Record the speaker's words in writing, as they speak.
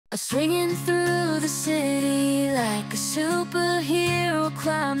Swinging through the city like a superhero,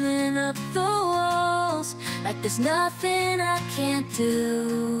 climbing up the walls like there's nothing I can't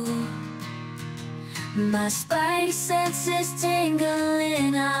do. My spidey senses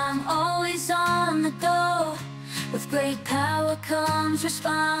tingling, I'm always on the go. With great power comes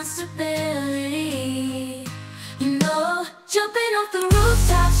responsibility. You know, jumping off the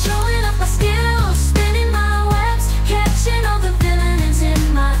rooftops, showing up my skills, spinning my webs, catching all the villains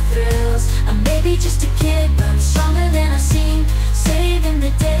in my thrills. I'm maybe just a kid, but I'm stronger than I seem, saving the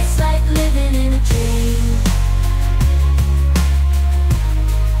day, it's like living in a dream.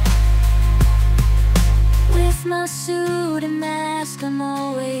 With my suit and mask, I'm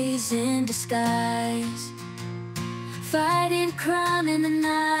always in disguise, fighting crime in the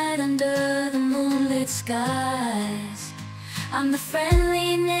night under the moonlit skies. I'm the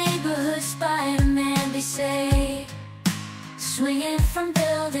friendly neighborhood Spider-Man, they say, swinging from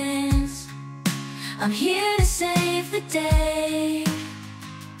buildings. I'm here to save the day.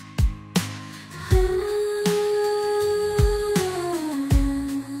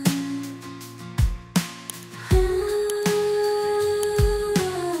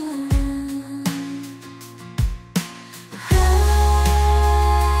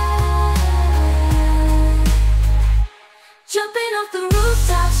 Jumping off the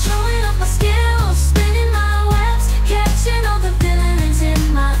rooftops, showing off my skills, spinning my webs, catching all the villains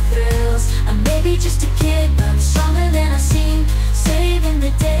in my thrills. I'm maybe just a kid, but I'm stronger than I seem, saving the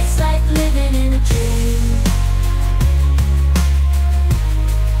day, it's like living in a dream.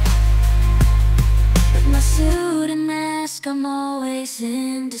 With my suit and mask, I'm always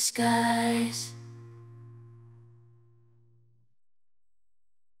in disguise.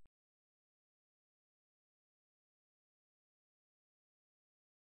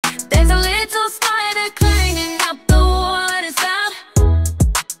 There's a little spider climbing up the water spout.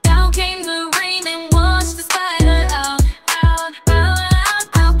 Down came the rain and washed the spider out, out, out, out.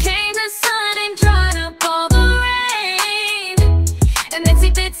 Out came the sun and dried up all the rain. An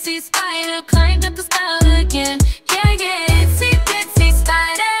itsy bitsy spider climbed up the spout again. Yeah, yeah, itsy bitsy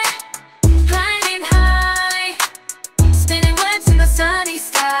spider, climbing high, spinning webs in the sunny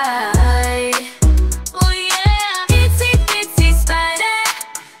sky. Oh yeah, itsy bitsy spider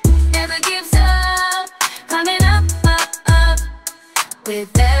never gives up, climbing up, up, up.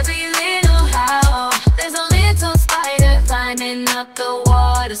 With every little howl, there's a little spider climbing up the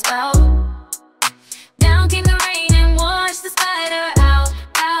water spout. Down came the rain and washed the spider out,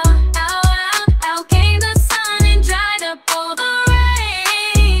 out, out, out. Out came the sun and dried up all the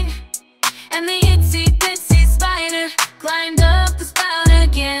rain. And the itsy bitsy spider climbed up the spout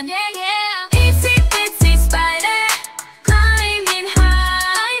again. Yeah, yeah, itsy bitsy spider, climbing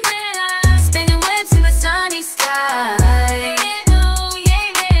high, spinning webs in the sunny sky. Oh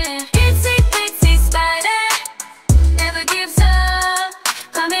yeah, itsy bitsy spider never gives up,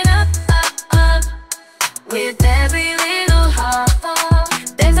 climbing up, up, up. With every little hop,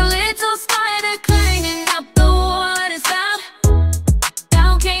 there's a little spider climbing up the water spout.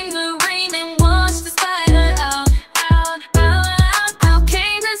 Down came the rain and washed the spider out, out, out, out. Out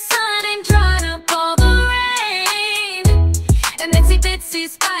came the sun and dried up all the rain. An itsy bitsy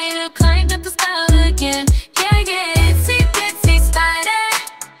spider climbed up the spout again. Yeah, yeah, itsy bitsy spider,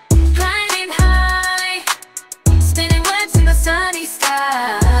 climbing high, spinning webs in the sunny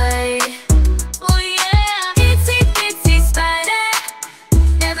sky. Oh yeah, itsy bitsy spider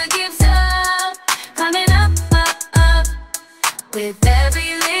never gives up, climbing up, up, up. With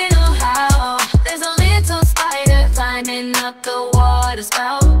every little howl, there's a little spider climbing up the water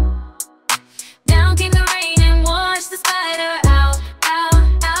spout.